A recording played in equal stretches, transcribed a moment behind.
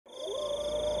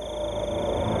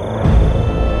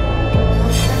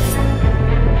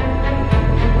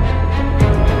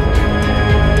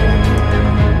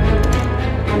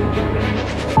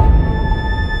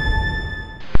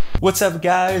What's up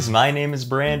guys, my name is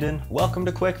Brandon, welcome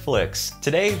to Quick Flicks.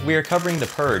 Today we are covering The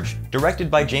Purge,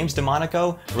 directed by James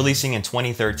DeMonaco, releasing in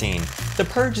 2013. The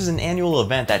Purge is an annual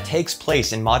event that takes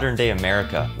place in modern day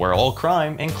America, where all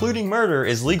crime, including murder,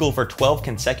 is legal for 12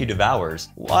 consecutive hours.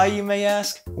 Why, you may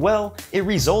ask? Well, it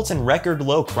results in record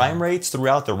low crime rates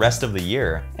throughout the rest of the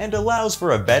year, and allows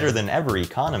for a better than ever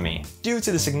economy. Due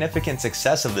to the significant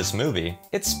success of this movie,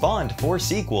 it spawned 4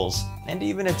 sequels, and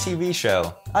even a TV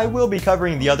show. I will be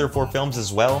covering the other 4 films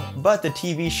as well, but the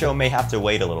TV show may have to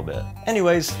wait a little bit.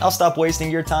 Anyways, I'll stop wasting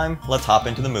your time, let's hop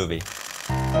into the movie.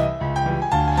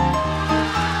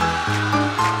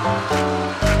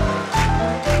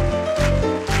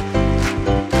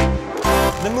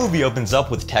 The movie opens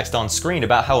up with text on screen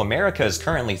about how America is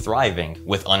currently thriving,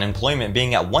 with unemployment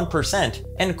being at 1%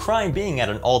 and crime being at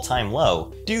an all-time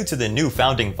low, due to the new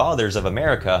founding fathers of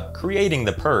America creating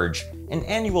the Purge, an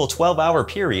annual 12-hour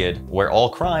period where all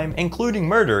crime, including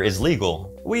murder, is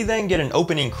legal. We then get an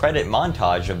opening credit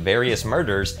montage of various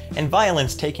murders and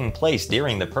violence taking place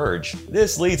during the Purge.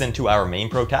 This leads into our main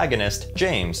protagonist,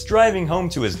 James, driving home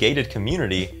to his gated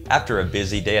community after a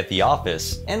busy day at the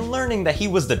office, and learning that he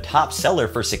was the top seller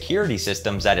for security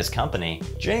systems at his company.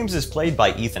 James is played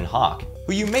by Ethan Hawke,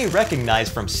 who you may recognize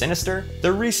from Sinister,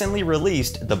 the recently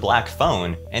released The Black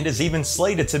Phone, and is even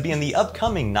slated to be in the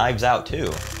upcoming Knives Out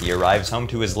 2. He arrives home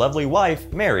to his lovely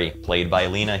wife, Mary, played by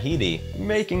Lena Headey,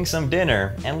 making some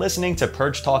dinner and listening to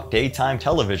Purge Talk daytime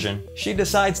television. She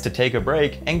decides to take a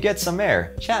break and get some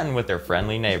air, chatting with their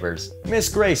friendly neighbors. Miss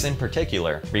Grace, in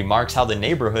particular, remarks how the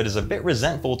neighborhood is a bit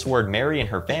resentful toward Mary and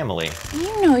her family.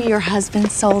 You know your husband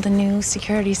sold a new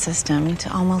security system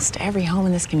to almost every home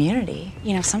in this community.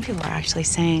 You know, some people are actually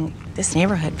saying this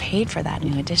neighborhood paid for that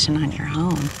new addition on your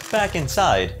home. Back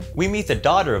inside, we meet the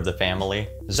daughter of the family,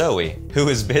 Zoe, who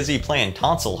is busy playing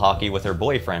tonsil hockey with her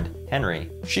boyfriend, Henry.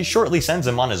 She shortly sends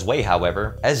him on his way,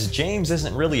 however, as James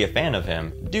isn't really a fan of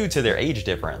him due to their age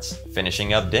difference.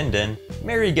 Finishing up Din Din,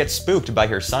 Mary gets spooked by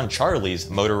her son Charlie's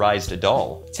motorized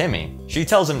doll, Timmy. She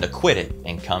tells him to quit it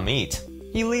and come eat.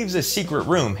 He leaves his secret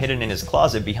room hidden in his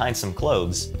closet behind some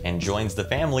clothes and joins the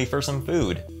family for some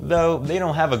food, though they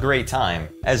don't have a great time,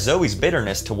 as Zoe's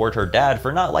bitterness toward her dad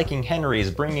for not liking Henry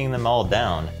is bringing them all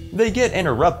down. They get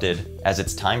interrupted as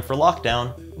it's time for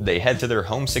lockdown. They head to their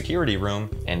home security room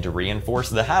and to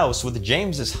reinforce the house with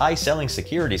James's high-selling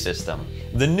security system.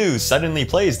 The news suddenly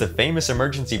plays the famous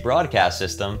emergency broadcast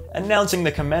system announcing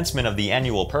the commencement of the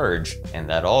annual Purge, and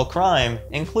that all crime,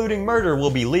 including murder, will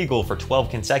be legal for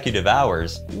 12 consecutive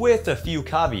hours, with a few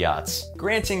caveats,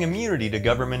 granting immunity to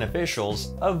government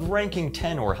officials of ranking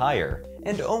 10 or higher,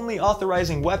 and only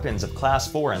authorizing weapons of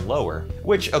Class 4 and lower,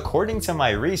 which according to my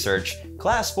research,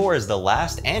 Class 4 is the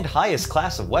last and highest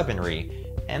class of weaponry,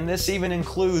 and this even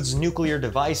includes nuclear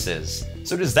devices.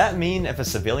 So does that mean if a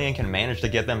civilian can manage to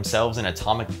get themselves an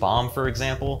atomic bomb, for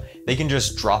example, they can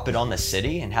just drop it on the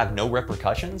city and have no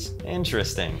repercussions?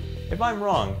 Interesting. If I'm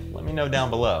wrong, let me know down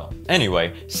below.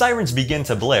 Anyway, sirens begin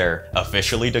to blare,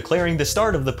 officially declaring the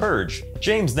start of the Purge.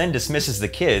 James then dismisses the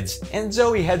kids, and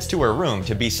Zoe heads to her room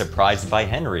to be surprised by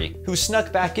Henry, who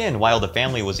snuck back in while the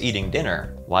family was eating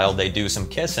dinner. While they do some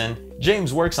kissing,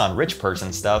 James works on rich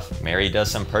person stuff, Mary does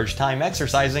some purge time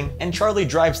exercising, and Charlie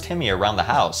drives Timmy around the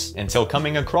house, until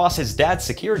coming across his dad's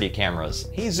security cameras.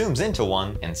 He zooms into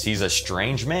one and sees a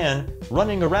strange man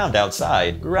running around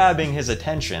outside, grabbing his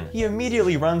attention. He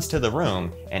immediately runs to the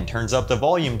room and turns up the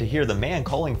volume to hear the man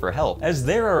calling for help, as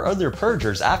there are other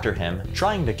purgers after him,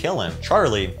 trying to kill him.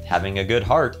 Charlie, having a good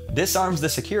heart, disarms the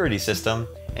security system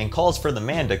and calls for the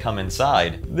man to come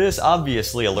inside. This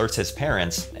obviously alerts his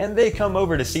parents, and they come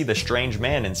over to see the strange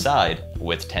man inside.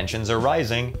 With tensions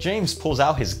arising, James pulls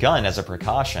out his gun as a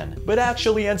precaution, but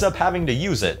actually ends up having to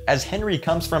use it as Henry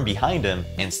comes from behind him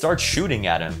and starts shooting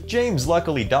at him. James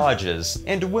luckily dodges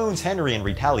and wounds Henry in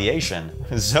retaliation.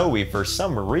 Zoe, for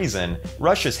some reason,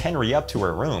 rushes Henry up to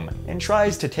her room and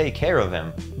tries to take care of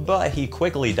him, but he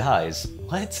quickly dies.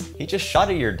 What? He just shot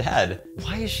at your dad.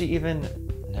 Why is she even...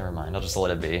 Never mind, I'll just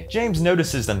let it be. James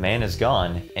notices the man is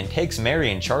gone and takes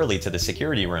Mary and Charlie to the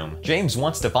security room. James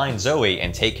wants to find Zoe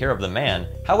and take care of the man.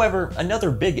 However,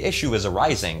 another big issue is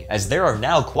arising, as there are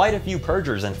now quite a few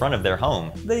purgers in front of their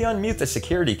home. They unmute the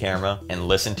security camera and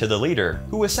listen to the leader,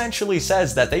 who essentially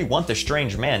says that they want the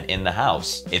strange man in the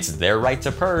house. It's their right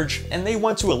to purge, and they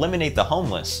want to eliminate the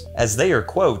homeless, as they are,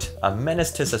 quote, a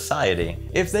menace to society.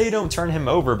 If they don't turn him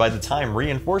over by the time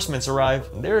reinforcements arrive,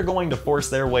 they're going to force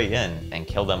their way in and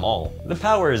kill the them all. The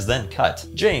power is then cut.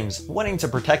 James, wanting to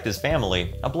protect his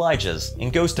family, obliges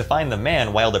and goes to find the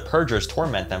man while the Purgers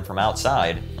torment them from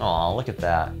outside. Aw, look at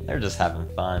that. They're just having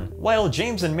fun. While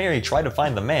James and Mary try to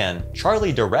find the man,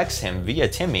 Charlie directs him via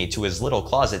Timmy to his little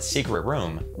closet secret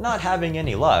room. Not having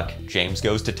any luck, James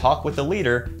goes to talk with the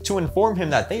leader to inform him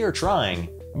that they are trying,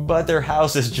 but their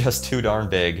house is just too darn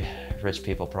big. Rich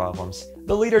people problems.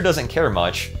 The leader doesn't care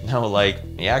much. No, like,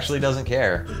 he actually doesn't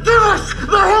care. Give us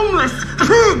the homeless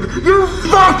pig, you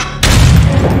fuck!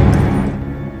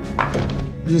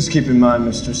 Just keep in mind,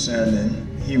 Mr.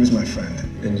 Sandin, he was my friend,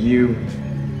 and you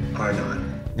are not.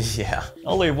 Yeah,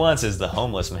 only once is the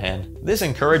homeless man. This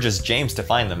encourages James to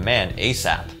find the man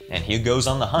ASAP, and he goes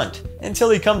on the hunt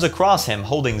until he comes across him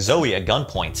holding Zoe at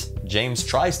gunpoint. James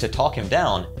tries to talk him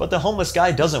down, but the homeless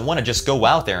guy doesn't want to just go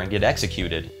out there and get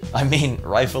executed. I mean,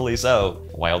 rightfully so.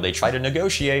 While they try to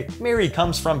negotiate, Mary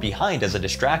comes from behind as a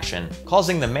distraction,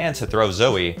 causing the man to throw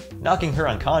Zoe, knocking her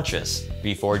unconscious,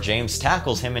 before James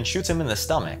tackles him and shoots him in the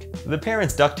stomach. The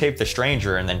parents duct tape the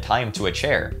stranger and then tie him to a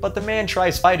chair, but the man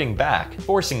tries fighting back,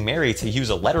 forcing Mary to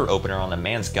use a letter opener on the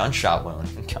man's gunshot wound.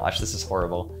 Gosh, this is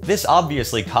horrible. This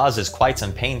obviously causes quite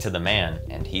some pain to the man,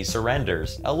 and he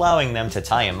surrenders, allowing them to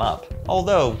tie him up.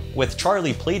 Although, with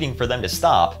Charlie pleading for them to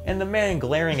stop and the man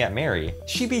glaring at Mary,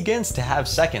 she begins to have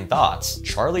second thoughts.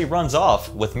 Charlie runs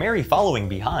off, with Mary following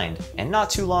behind, and not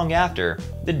too long after,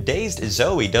 the dazed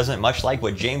Zoe doesn't much like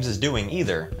what James is doing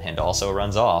either, and also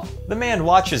runs off. The man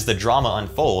watches the drama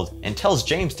unfold and tells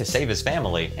James to save his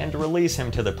family and release him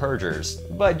to the Purgers.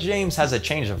 But James has a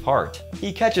change of heart.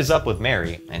 He catches up with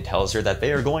Mary and tells her that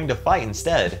they are going to fight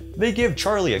instead. They give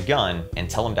Charlie a gun and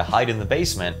tell him to hide in the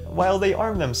basement, while they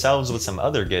arm themselves with some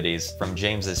other goodies from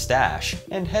James's stash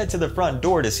and head to the front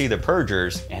door to see the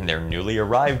Purgers and their newly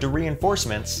arrived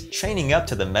reinforcements chaining up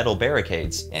to the metal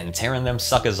barricades and tearing them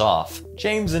suckers off.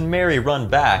 James and Mary run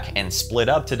back and split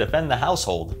up to defend the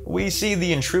household. We see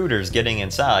the intruders getting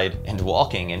inside and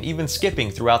walking and even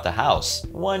skipping throughout the house.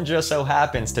 One just so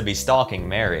happens to be stalking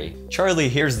Mary. Charlie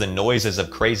hears the noises of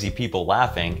crazy people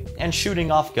laughing and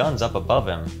shooting off guns up above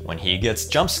him when he gets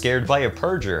jump scared by a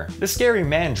Purger. The scary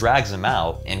man drags him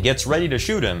out and gets ready to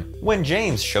shoot him when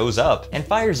James shows up and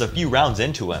fires a few rounds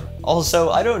into him. Also,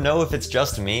 I don't know if it's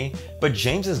just me, but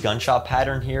James's gunshot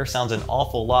pattern here sounds an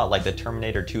awful lot like the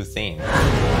Terminator 2 theme.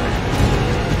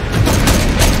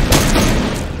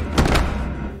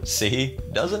 See,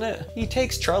 doesn't it? He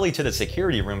takes Charlie to the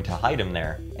security room to hide him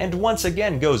there, and once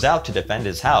again goes out to defend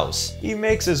his house. He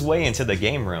makes his way into the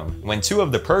game room when two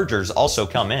of the Purgers also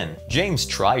come in. James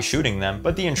tries shooting them,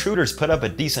 but the intruders put up a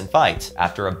decent fight.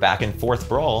 After a back and forth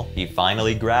brawl, he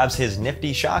finally grabs his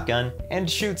nifty shotgun and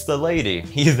shoots the lady.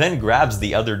 He then grabs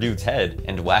the other dude's head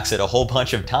and whacks it a whole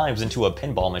bunch of times into a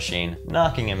pinball machine,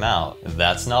 knocking him out.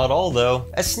 That's not all though.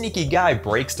 A sneaky guy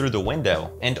breaks through the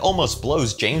window and almost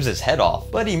blows James's head off,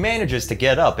 but he manages to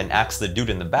get up and axe the dude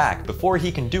in the back before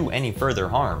he can do any further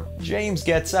harm. James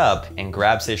gets up and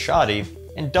grabs his shotty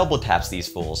and double taps these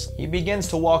fools. He begins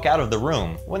to walk out of the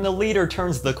room when the leader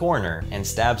turns the corner and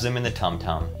stabs him in the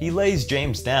tum-tum. He lays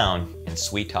James down and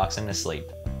sweet talks him to sleep,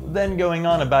 then going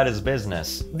on about his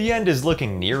business. The end is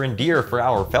looking near and dear for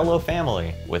our fellow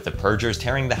family, with the Purgers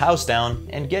tearing the house down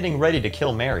and getting ready to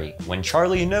kill Mary, when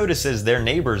Charlie notices their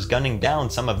neighbors gunning down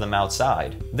some of them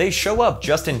outside. They show up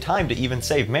just in time to even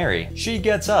save Mary. She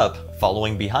gets up,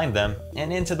 following behind them,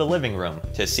 and into the living room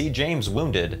to see James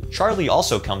wounded. Charlie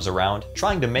also comes around,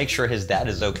 trying to make sure his dad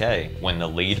is okay, when the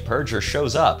lead Purger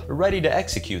shows up, ready to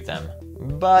execute them.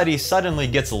 But he suddenly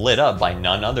gets lit up by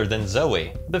none other than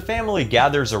Zoe. The family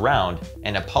gathers around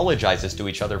and apologizes to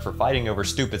each other for fighting over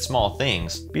stupid small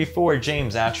things before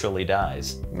James actually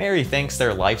dies. Mary thanks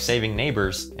their life-saving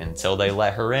neighbors until they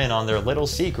let her in on their little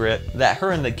secret that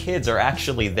her and the kids are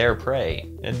actually their prey,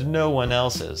 and no one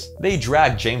else's. They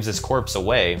drag James's corpse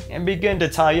away and begin to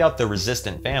tie up the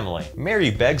resistant family.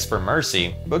 Mary begs for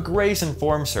mercy, but Grace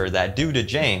informs her that due to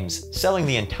James selling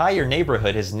the entire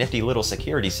neighborhood his nifty little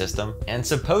security system and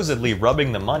supposedly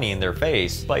rubbing the money in their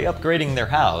face by upgrading their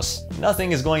house,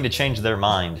 nothing is going to change their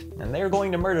mind, and they're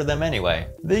going to murder them anyway.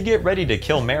 They get ready to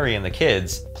kill Mary and the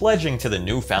kids, pledging to the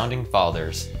new founding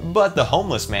fathers. But the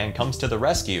homeless man comes to the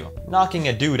rescue, knocking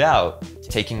a dude out,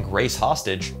 taking Grace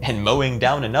hostage, and mowing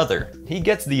down another. He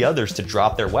gets the others to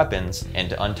drop their weapons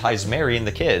and unties Mary and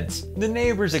the kids. The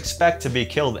neighbors expect to be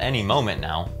killed any moment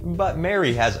now, but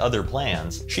Mary has other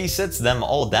plans. She sits them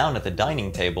all down at the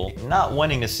dining table, not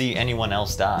wanting to see anyone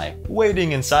else die.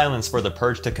 Waiting in silence for the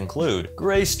purge to conclude,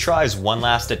 Grace tries one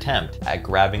last attempt at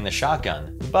grabbing the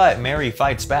shotgun, but Mary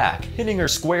fights back, hitting her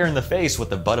square in the face with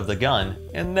the butt of the gun,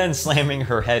 and then slamming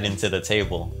her head into the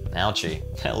table. Ouchie,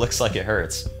 that looks like it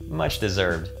hurts. Much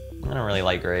deserved. I don't really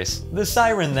like Grace. The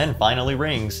siren then finally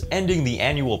rings, ending the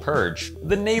annual purge.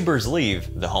 The neighbors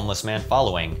leave, the homeless man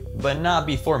following, but not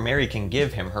before Mary can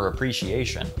give him her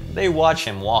appreciation. They watch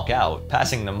him walk out,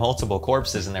 passing the multiple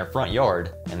corpses in their front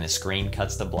yard, and the screen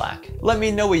cuts to black. Let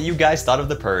me know what you guys thought of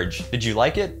the purge. Did you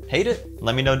like it? Hate it?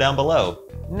 Let me know down below.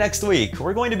 Next week,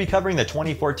 we're going to be covering the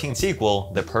 2014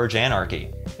 sequel, The Purge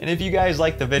Anarchy. And if you guys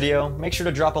liked the video, make sure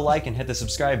to drop a like and hit the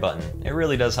subscribe button. It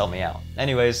really does help me out.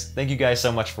 Anyways, thank you guys so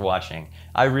much for watching.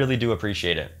 I really do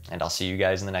appreciate it, and I'll see you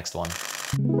guys in the next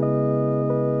one.